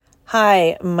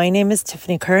Hi, my name is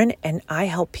Tiffany Curran, and I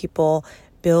help people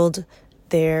build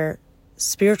their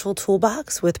spiritual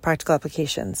toolbox with practical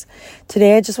applications.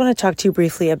 Today, I just want to talk to you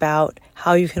briefly about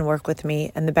how you can work with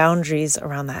me and the boundaries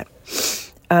around that.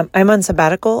 I'm on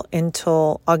sabbatical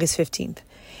until August 15th,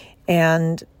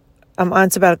 and I'm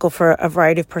on sabbatical for a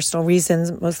variety of personal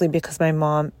reasons, mostly because my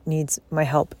mom needs my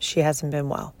help. She hasn't been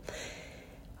well.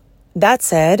 That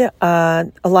said,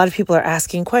 a lot of people are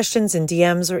asking questions in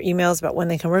DMs or emails about when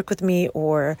they can work with me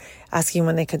or asking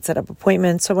when they could set up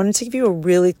appointments. So I wanted to give you a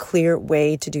really clear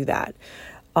way to do that.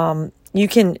 You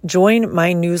can join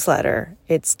my newsletter.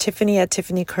 It's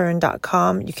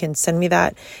tiffany@tiffanycurran.com. You can send me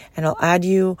that and I'll add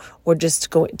you, or just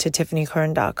go to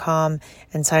tiffanycurran.com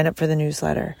and sign up for the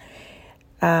newsletter.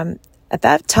 At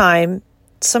that time,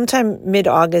 sometime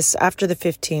mid-August after the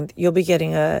 15th, you'll be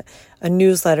getting a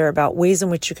newsletter about ways in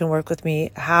which you can work with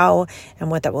me, how and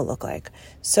what that will look like.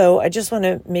 So I just want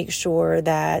to make sure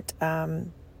that,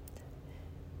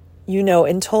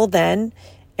 until then,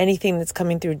 anything that's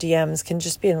coming through DMs can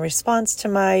just be in response to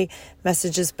my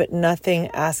messages, but nothing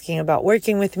asking about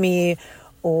working with me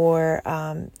or,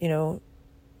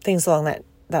 things along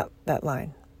that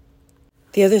line.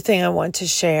 The other thing I want to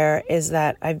share is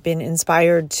that I've been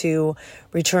inspired to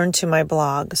return to my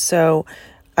blog. So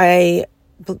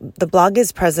the blog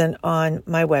is present on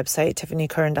my website,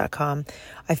 tiffanycurran.com.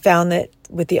 I found that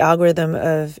with the algorithm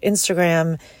of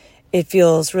Instagram, it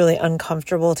feels really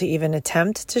uncomfortable to even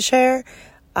attempt to share.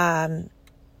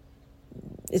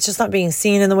 It's just not being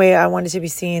seen in the way I want it to be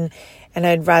seen. And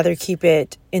I'd rather keep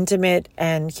it intimate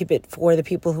and keep it for the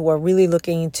people who are really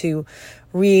looking to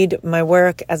read my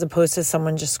work as opposed to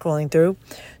someone just scrolling through.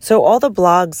 So all the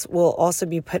blogs will also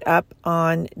be put up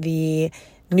on the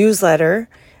newsletter,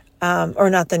 or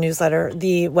not the newsletter,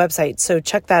 the website. So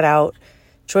check that out.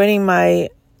 Joining my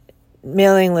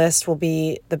mailing list will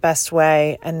be the best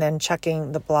way. And then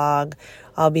checking the blog.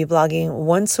 I'll be blogging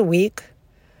once a week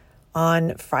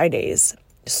on Fridays.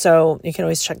 So you can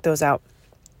always check those out.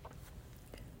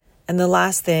 And the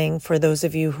last thing, for those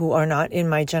of you who are not in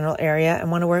my general area and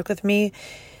want to work with me,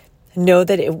 know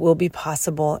that it will be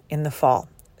possible in the fall.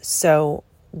 So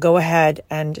go ahead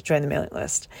and join the mailing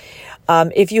list.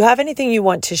 If you have anything you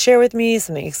want to share with me,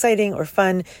 something exciting or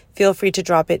fun, feel free to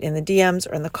drop it in the DMs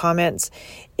or in the comments.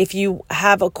 If you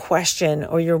have a question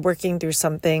or you're working through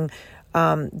something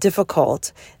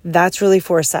difficult, that's really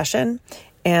for a session.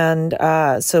 And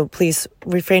so please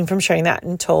refrain from sharing that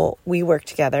until we work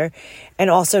together. And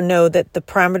also know that the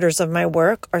parameters of my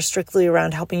work are strictly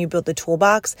around helping you build the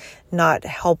toolbox, not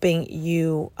helping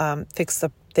you fix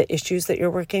the issues that you're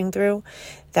working through.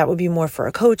 That would be more for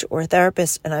a coach or a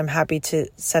therapist, and I'm happy to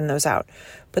send those out.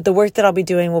 But the work that I'll be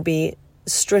doing will be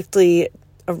strictly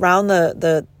around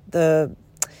the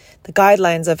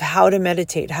guidelines of how to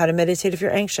meditate if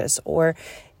you're anxious, or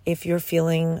if you're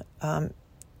feeling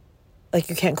like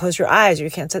you can't close your eyes or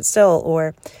you can't sit still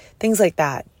or things like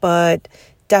that. But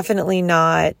definitely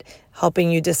not helping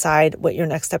you decide what your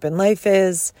next step in life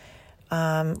is,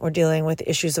 or dealing with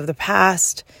issues of the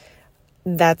past.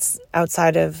 That's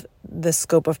outside of the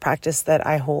scope of practice that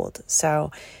I hold.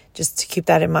 So just to keep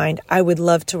that in mind, I would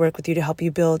love to work with you to help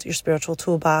you build your spiritual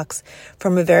toolbox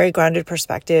from a very grounded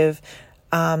perspective,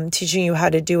 teaching you how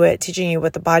to do it, teaching you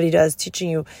what the body does, teaching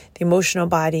you the emotional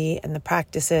body and the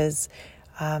practices.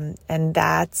 And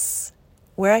that's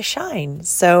where I shine.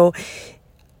 So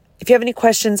if you have any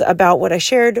questions about what I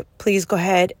shared, please go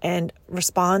ahead and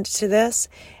respond to this.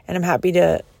 And I'm happy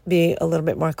to be a little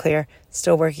bit more clear,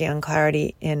 still working on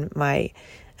clarity in my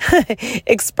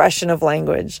expression of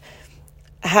language.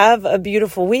 Have a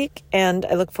beautiful week, and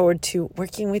I look forward to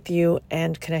working with you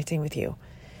and connecting with you.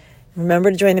 Remember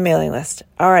to join the mailing list.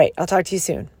 All right, I'll talk to you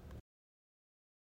soon.